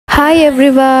Hi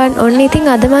everyone. ඔන්න ඉතින්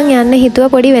අද මං යන්න හිතුවා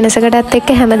පොඩි වෙනසකටත් එක්ක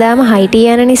හැමදාම හයිටි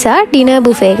යන නිසා ඩිනර්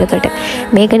බුෆේ එකකට.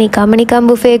 මේක නිකම්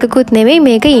බුෆේ එකකුත් නෙමෙයි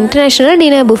මේක ඉන්ටර්නැෂනල්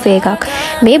ඩිනර් බුෆේ එකක්.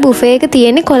 මේ බුෆේ එක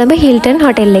තියෙන්නේ කොළඹ හිල්ටන්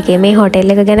හොටෙල් එකේ. මේ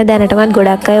හොටෙල් එක ගැන දැනටමත්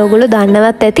ගොඩක් අය ඔයගොල්ලෝ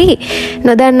දන්නවත් ඇති.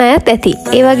 නොදන්න අයත් ඇති.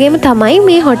 ඒ වගේම තමයි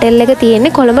මේ හොටෙල් එක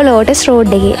තියෙන්නේ කොළඹ ලෝටස්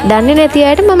රෝඩ් එකේ. දන්නේ නැති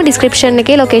අයට මම ඩිස්ක්‍රිප්ෂන්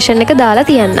එකේ ලොකේෂන් එක දාලා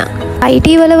තියන්නම්. IT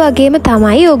වල වගේම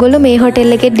තමයි ඔයගොල්ලෝ මේ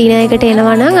හොටෙල් එකේ ඩිනර් එකට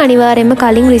එනවා නම් අනිවාර්යයෙන්ම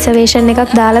කලින් රිසර්වේෂන්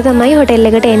එකක් දාලා තමයි හොටෙල්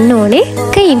එකට එන්න ඕනේ.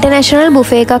 ඒක ඉන්ටර්නැෂනල්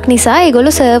බුෆේ එකක් නිසා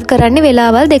ඒගොල්ලෝ සර්ව් කරන්නේ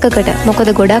වෙලාවල් දෙකකට. මොකද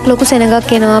ගොඩක් ලොකු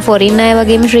සෙනඟක් එනවා ෆොරින් අය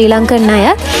වගේම ශ්‍රී ලංකන් අය.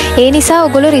 ඒ නිසා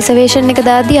ඔයගොල්ලෝ රිසර්වේෂන් එක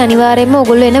දාද්දී අනිවාර්යයෙන්ම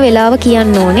ඔයගොල්ලෝ එන වෙලාව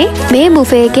කියන්න ඕනේ. මේ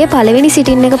බුෆේ එකේ පළවෙනි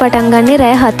සිටින් එක පටන් ගන්නේ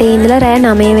රෑ 7 ඉඳලා රෑ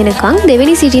 9 වෙනකන්.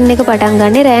 දෙවෙනි සිටින් එක පටන්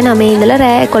ගන්නේ රෑ 9 ඉඳලා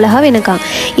රෑ 11 වෙනකන්.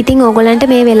 ඉතින් ඕගොල්ලන්ට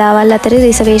මේ වෙලාවල් අතරේ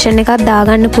රිසර්වේෂන් එකක්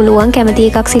දාගන්න පුළුවන්. කැමති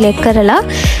එකක් සිලෙක්ට් කරලා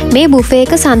මේ බුෆේ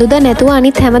එක සඳුදා නැතුව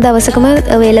අනිත් හැම දවසකම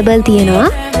අවైలබල් තියෙනවා.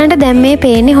 ඊට දැන් මේ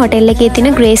පේන්නේ හොටෙල් එකේ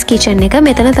තියෙන ග්‍රේස් කිචන් එක.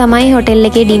 මෙතන තමයි හොටෙල්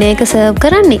එකේ ඩිනර් එක සර්ව්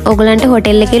කරන්නේ. ඔයගලන්ට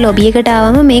හොටෙල් එකේ ලොබි එකට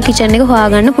ආවම මේ කිචන් එක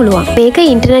හොයාගන්න පුළුවන්. මේක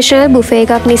ඉන්ටර්නැෂනල් බුෆේ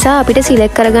එකක් නිසා අපිට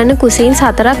සිලෙක්ට් කරගන්න කුසින්ස්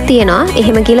 4ක් තියෙනවා.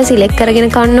 එහෙම කියලා සිලෙක්ට් කරගෙන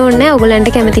කන්න ඕනේ නැහැ.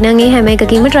 ඔයගලන්ට කැමති නම් ඒ හැම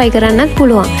එකකින්ම try කරන්නත්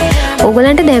පුළුවන්.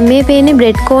 ඔයගලන්ට දැන් මේ පේන්නේ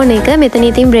බ්‍රෙඩ් කෝන් එක. මෙතන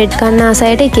ඉතින් බ්‍රෙඩ් කන්න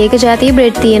ආසයට එක එක જાතියේ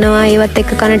බ්‍රෙඩ් තියෙනවා. ඒවත්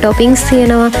එක්ක කන ටොපින්ග්ස්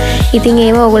තියෙනවා. ඉතින්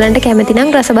ඒවා ඔයගලන්ට කැමති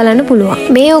නම් රස බලන්න පුළුවන්.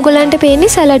 මේ ඔයගලන්ට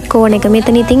පේන්නේ සලාඩ් කෝන් එක.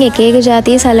 මෙතන ඉතින් එක එක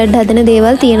જાතියේ සලාඩ් හදන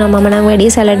දේවල් තියෙනවා. මම නම් වැඩි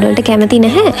සලාඩ් වලට කැමති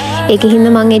නැහැ. ඒකින්ද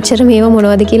මම එච්චර මේවා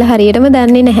මොනවද කියලා හරියටම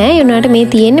දන්නේ නැහැ. ඒ වුණාට මේ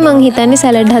තියෙන්නේ මං හිතන්නේ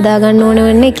සලාඩ් හදා ගන්න ඕන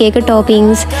වෙන එක එක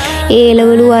ටොපින්ග්ස් ඒ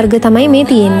එළවලු වර්ග තමයි මේ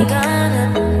තියෙන්නේ.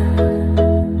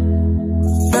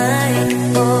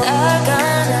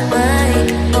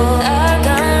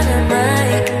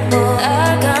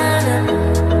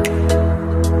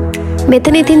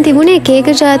 මෙතන ඉතින් තිබුණේ එක එක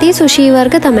જાතියේ සුෂි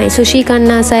වර්ග තමයි. සුෂි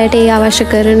කන්න ආසයට ඒ අවශ්‍ය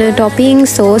කරන ටොපින්ග්,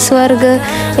 සෝස් වර්ග,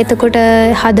 එතකොට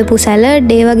හදපු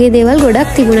සලාඩ්, ඒ වගේ දේවල්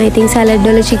ගොඩක් තිබුණා. ඉතින් සලාඩ්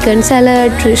වල චිකන්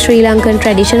සලාඩ්, ශ්‍රී ලංකන්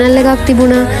ට්‍රැඩිෂනල් එකක්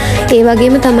තිබුණා. ඒ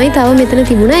වගේම තමයි තව මෙතන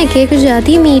තිබුණා එක එක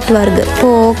જાතියේ මීට් වර්ග,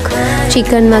 පෝක්,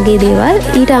 චිකන් වගේ දේවල්.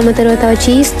 ඊට අමතරව තව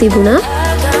චීස් තිබුණා.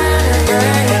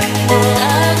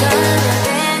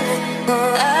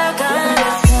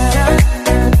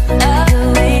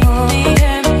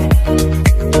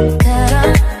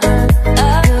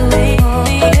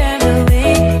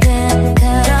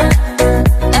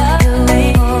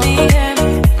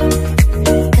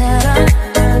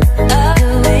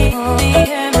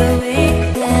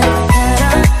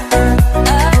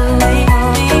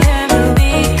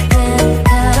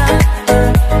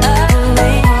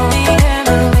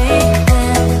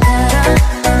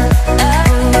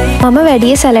 මම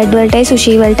වැඩිය සලාඩ් වලටයි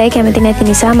සුෂි වලටයි කැමති නැති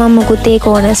නිසා මම මුකුත් ඒ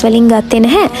කෝනර්ස් වලින් ගත්තේ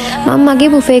නැහැ. මම මගේ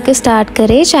බුෆේ එක ස්ටාර්ට්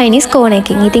කරේ චයිනීස් කෝන්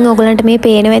එකකින්. ඉතින් ඔයගලන්ට මේ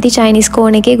පේනවා ඇති චයිනීස්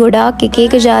කෝන් එකේ ගොඩාක් එක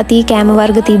එක જાති කෑම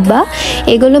වර්ග තිබ්බා.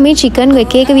 ඒගොල්ලෝ මේ චිකන්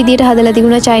එක එක විදියට හදලා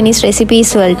තිබුණා චයිනීස්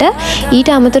රෙසිපීස් වලට.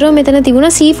 ඊට අමතරව මෙතන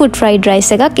තිබුණා සී ෆුඩ් ෆ්‍රයිඩ්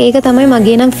රයිස් එකක්. ඒක තමයි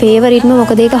මගේ නම් ෆේවරිට්ම.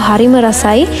 මොකද ඒක හරිම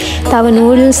රසයි. තව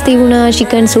නූඩල්ස් තිබුණා,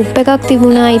 චිකන් සුප් එකක්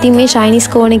තිබුණා. ඉතින් මේ චයිනීස්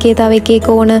කෝන් එකේ තව එක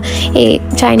එක ඕන ඒ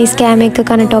චයිනීස් කෑම එක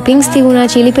කන ටොපින්ග්ස් තිබුණා,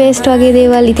 චිලි පේස්ට් වගේ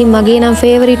දේවල්. ඉතින් මගේ නම්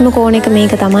ෆේවරිට්ම කෝන් එක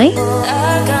මේක තමයි.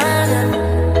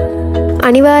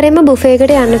 අනිවාර්යයෙන්ම බුෆේ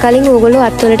එකට යන්න කලින් ඕගොල්ලෝ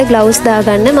අත්වලට ග්ලව්ස්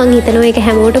දාගන්න. මං හිතනවා ඒක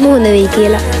හැමෝටම හොඳ වෙයි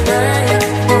කියලා.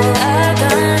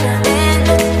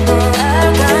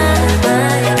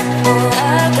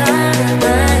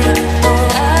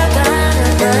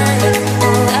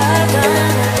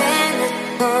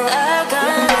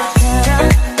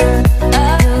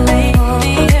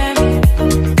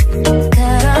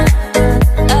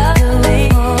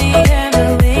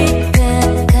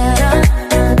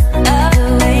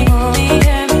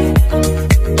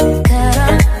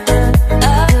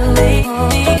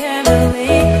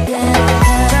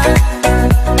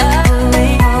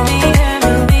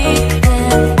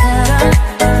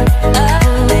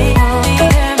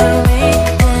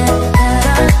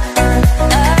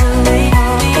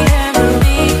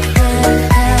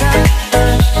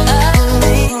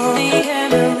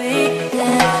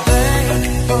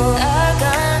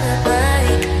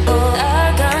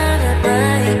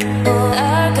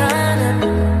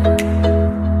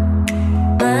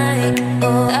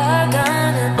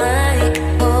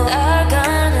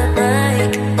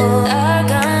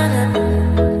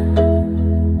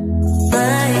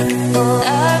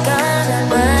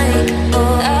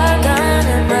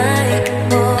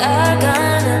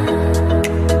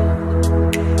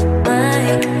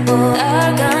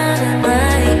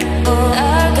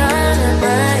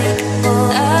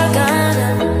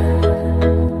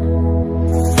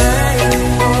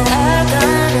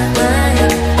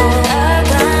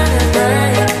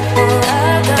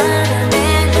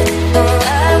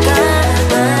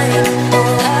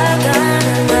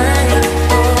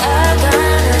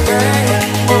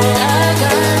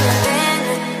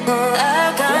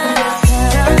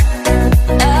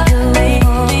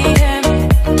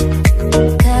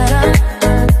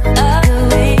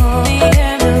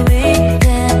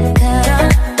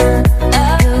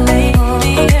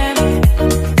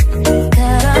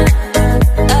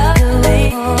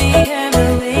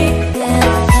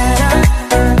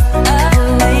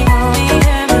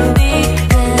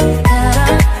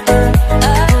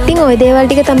 ওই දේවල්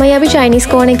ටික තමයි අපි චයිනීස්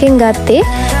කෝන් එකෙන් ගත්තේ.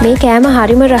 මේ කෑම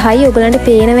හරිම රහයි. ඔයගලන්ට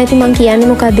පේනවා ඇති මං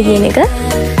කියන්නේ මොකද්ද කියන එක.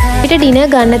 අපිට ඩිනර්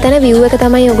ගන්න තැන view එක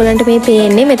තමයි ඔයගලන්ට මේ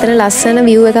පේන්නේ. මෙතන ලස්සන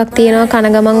view එකක් තියෙනවා.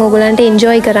 කන ගමන් ඔයගලන්ට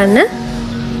enjoy කරන්න.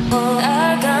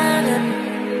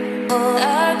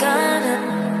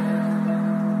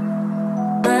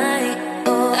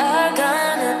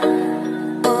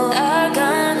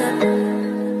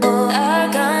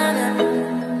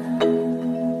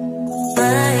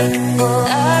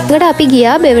 අපි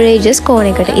ගියා බෙවරේජස් කෝන්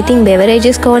එකට. ඉතින්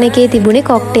බෙවරේජස් කෝන් එකේ තිබුණේ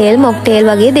කොක්ටේල්, මොක්ටේල්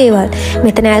වගේ දේවල්.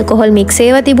 මෙතන ඇල්කොහොල් මික්ස්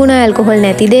ඒවා තිබුණා, ඇල්කොහොල්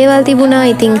නැති දේවල් තිබුණා.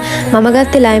 ඉතින් මම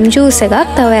ගත්තේ ලයිම් ජූස් එකක්.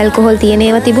 තව ඇල්කොහොල් තියෙන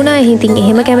ඒවා තිබුණා. ඉතින්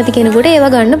එහෙම කැමති කෙනෙකුට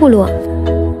ඒවා ගන්න පුළුවන්.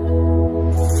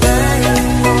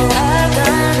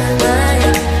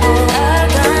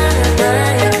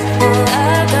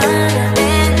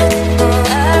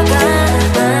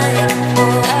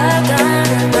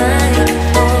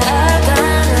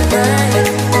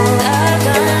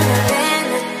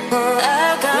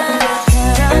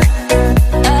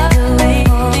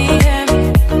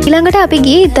 ඊළඟට අපි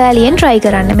ගියේ ඉතාලියන් try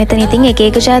කරන්න. මෙතන ඉතින් එක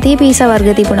එක ජාතියේ පීසා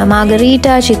වර්ග තිබුණා.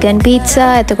 මාගරීටා, chicken pizza,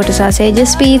 එතකොට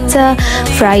sausages pizza,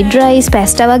 fried rice,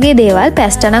 pasta වගේ දේවල්.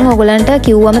 pasta නම් ඔයගලන්ට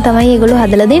කිව්වම තමයි ඒගොල්ලෝ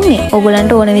හදලා දෙන්නේ.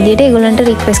 ඔයගලන්ට ඕන විදිහට ඒගොල්ලන්ට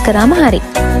request කරාම හරි.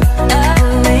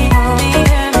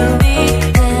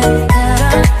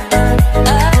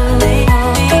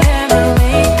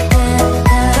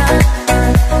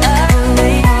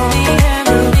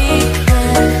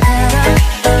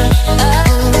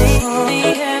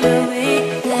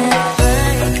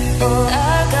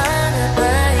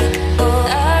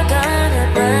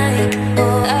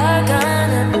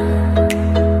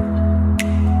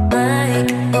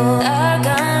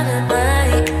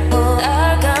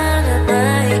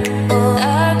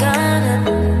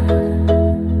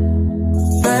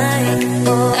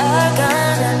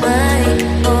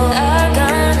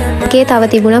 එකේ තව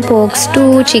තිබුණා pork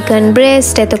stew, chicken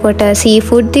breast, එතකොට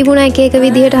seafood තිබුණා එක එක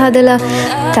විදිහට හදලා.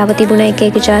 තව තිබුණා එක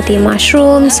එක ජාතියේ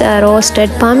mushrooms,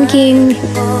 roasted pumpkin,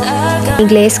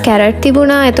 glazed carrot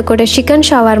තිබුණා. එතකොට chicken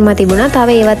shawarma තිබුණා.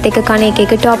 තව ඒවත් එක කන එක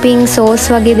එක topping, sauce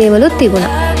වගේ දේවලුත්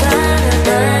තිබුණා.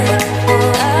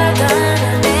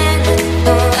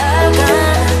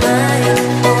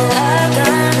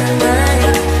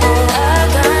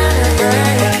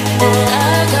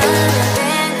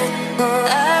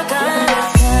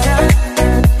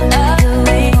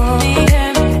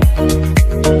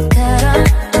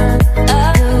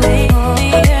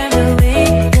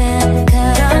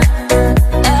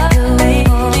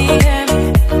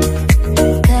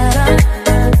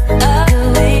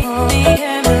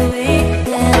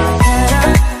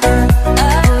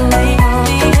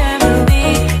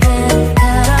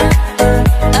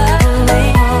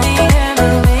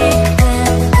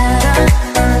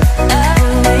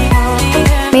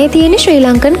 තියෙන ශ්‍රී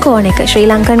ලංකන් කෝන් එක. ශ්‍රී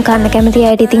ලංකන් කන්න කැමති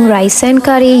අයට ඉතින් rice and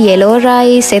curry, yellow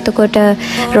rice, එතකොට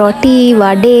roti,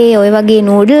 වඩේ, ඔය වගේ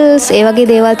noodles, ඒ වගේ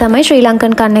දේවල් තමයි ශ්‍රී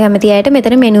ලංකන් කන්න කැමති අයට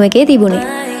මෙතන මෙනු එකේ තිබුණේ.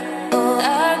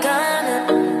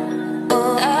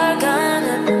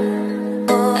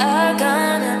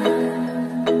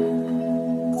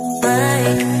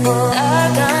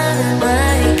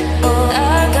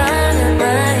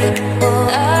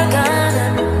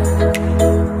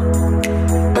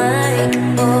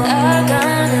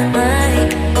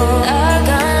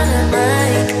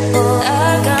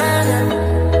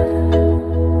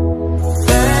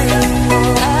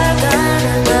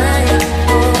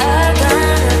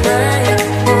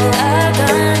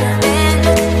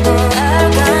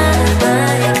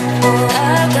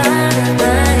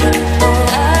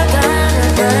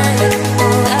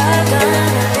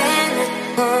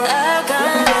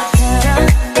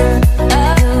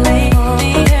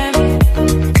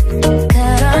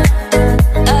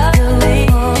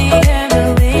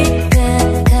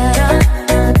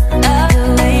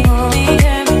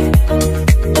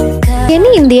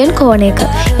 ඉන්දියන් කෝන් එක.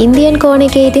 ඉන්දියන් කෝන්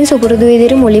එකේ ඉතින් සුපුරුදු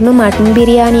විදිහට මුලින්ම මටන්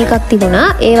බිරියානි එකක් තිබුණා.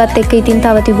 ඒවත් එක්ක ඉතින්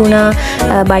තව තිබුණා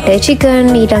butter chicken,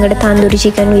 ඊටඟට තන්දූරි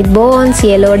chicken with bones,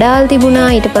 yellow dal තිබුණා.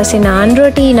 ඊට පස්සේ නාන්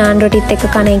රොටිත් එක්ක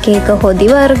කන එක එක හොදි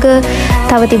වර්ග.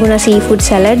 තව තිබුණා සීෆුඩ්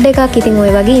සැලඩ් එකක්. ඉතින්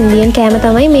ওই වගේ ඉන්දියන් කෑම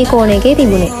තමයි මේ කෝන් එකේ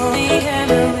තිබුණේ.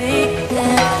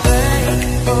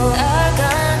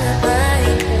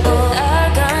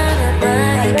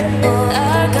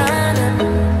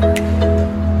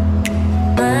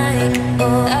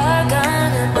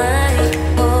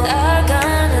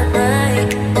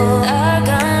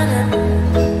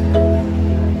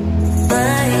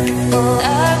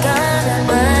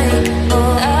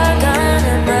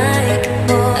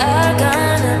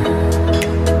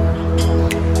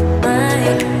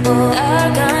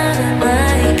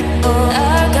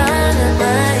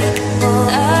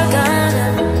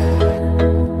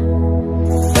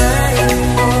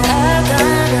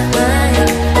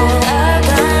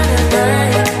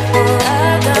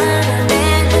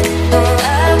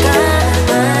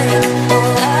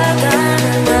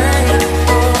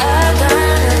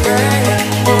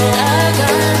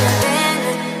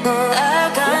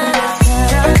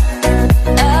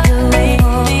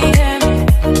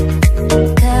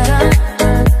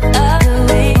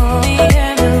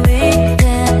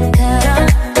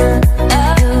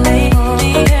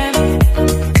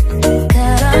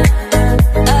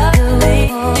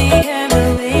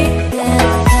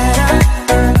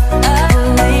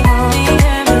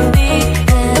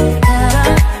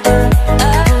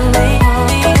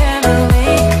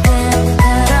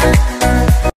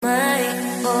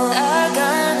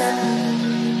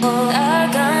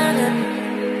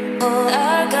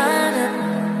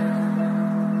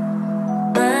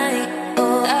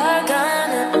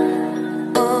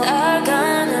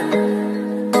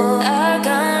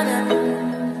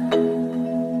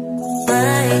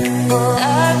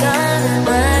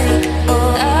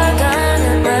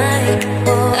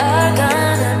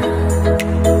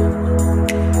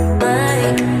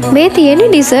 මේ තියෙන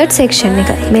ඩිසර්ට් සෙක්ෂන් එක.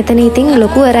 මෙතන ඉතින්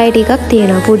ලොකු වෙරයිටි එකක්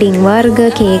තියෙනවා. පුඩින් වර්ග,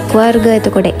 කේක් වර්ග,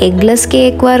 එතකොට එග්ලස්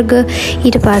කේක් වර්ග,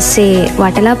 ඊට පස්සේ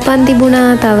වටලප්පන් තිබුණා,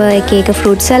 තව එක එක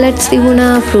ෆෘට් සැලඩ්ස්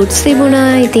තිබුණා, ෆෘට්ස් තිබුණා.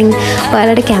 ඉතින්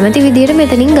ඔයාලට කැමති විදියට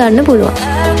මෙතනින් ගන්න පුළුවන්.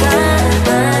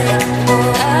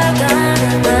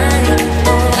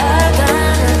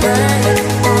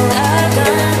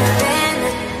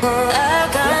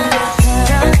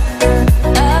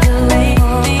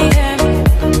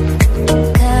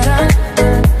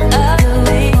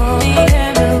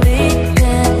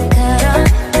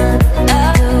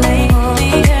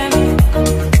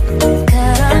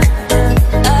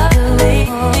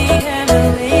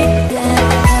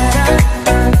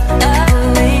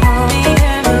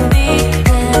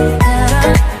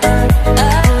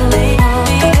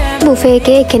 බුෆේ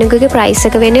එකේ කෙනෙකුගේ ප්‍රයිස්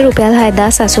එක වෙන්නේ රුපියල්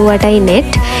 6088යි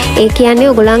net. ඒ කියන්නේ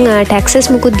ඔයගොල්ලන් ටැක්සස්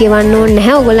මුකුත් ගෙවන්න ඕනේ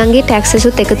නැහැ. ඔයගොල්ලන්ගේ ටැක්සස්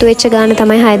උත් එකතු වෙච්ච ගාණ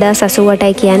තමයි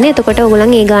 6088යි කියන්නේ. එතකොට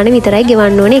ඔයගොල්ලන් ඒ ගාණ විතරයි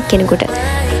ගෙවන්න ඕනේ එක්කෙනෙකුට.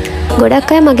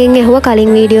 ගොඩක් අය මගෙන් ඇහුවා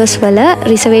කලින් වීඩියෝස් වල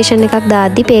රිසර්වේෂන් එකක්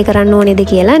දාද්දි පේ කරන්න ඕනේද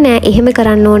කියලා. නෑ, එහෙම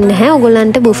කරන්න ඕනේ නැහැ.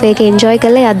 ඔයගොල්ලන්ට බුෆේ එක එන්ජොයි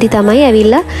කරලා යද්දි තමයි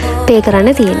ඇවිල්ලා පේ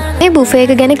කරන්න තියෙන්නේ. මේ බුෆේ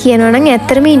එක ගැන කියනවා නම්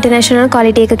ඇත්තටම ඉන්ටර්නැෂනල්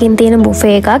ක්වොලිටි එකකින් තියෙන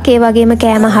බුෆේ එකක්. ඒ වගේම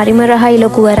කෑම හරිම රහයි,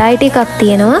 ලොකු වෙරයිටි එකක්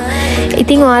තියෙනවා.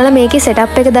 ඉතින් ඔයාලා මේකේ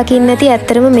සෙටප් එක දකින්න නැති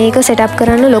ඇත්තටම මේක සෙටප්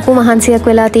කරන්න ලොකු මහන්සියක්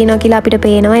වෙලා තියෙනවා කියලා අපිට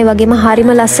පේනවා. ඒ වගේම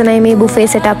හරිම ලස්සනයි මේ බුෆේ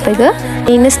සෙටප් එක.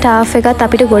 ඉන්න ස්ටාෆ් එකත්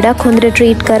අපිට ගොඩක් හොඳට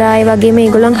ට්‍රීට් කරා. ඒ වගේම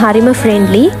ඒගොල්ලන් හරිම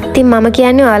ෆ්‍රෙන්ඩ්ලි. ඉතින් මම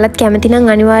කියන්නේ ඔයාලත් කැමති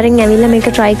නම් අනිවාර්යෙන් ඇවිල්ලා මේක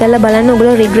try කරලා බලන්න.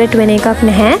 ඔයගොල්ලෝ රිග්‍රෙට් වෙන එකක්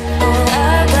නැහැ.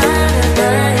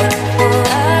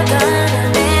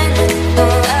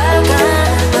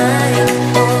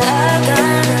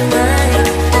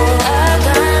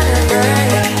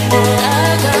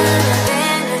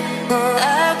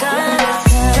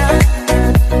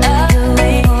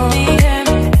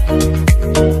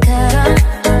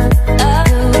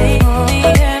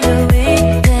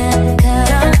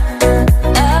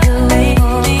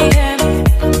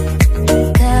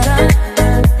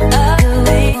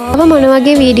 මොන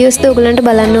වගේ වීඩියෝස්ද ඔයගලන්ට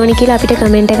බලන්න ඕනි කියලා අපිට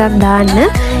කමෙන්ට් එකක් දාන්න.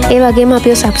 ඒ වගේම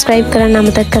අපිව සබ්ස්ක්‍රයිබ් කරන්න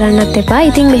අමතක කරන්නත් එපා.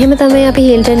 ඉතින් මෙහෙම තමයි අපි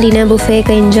හිල්ටන් ඩිනර් බුෆේ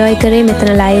එක එන්ජොයි කරේ.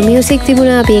 මෙතන ලයිව් මියුසික්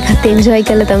තිබුණා. අපි ඒකත් එන්ජොයි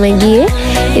කරලා තමයි ගියේ.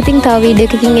 ඉතින් තව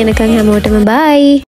වීඩියෝ එකකින් එනකන් හැමෝටම බයි.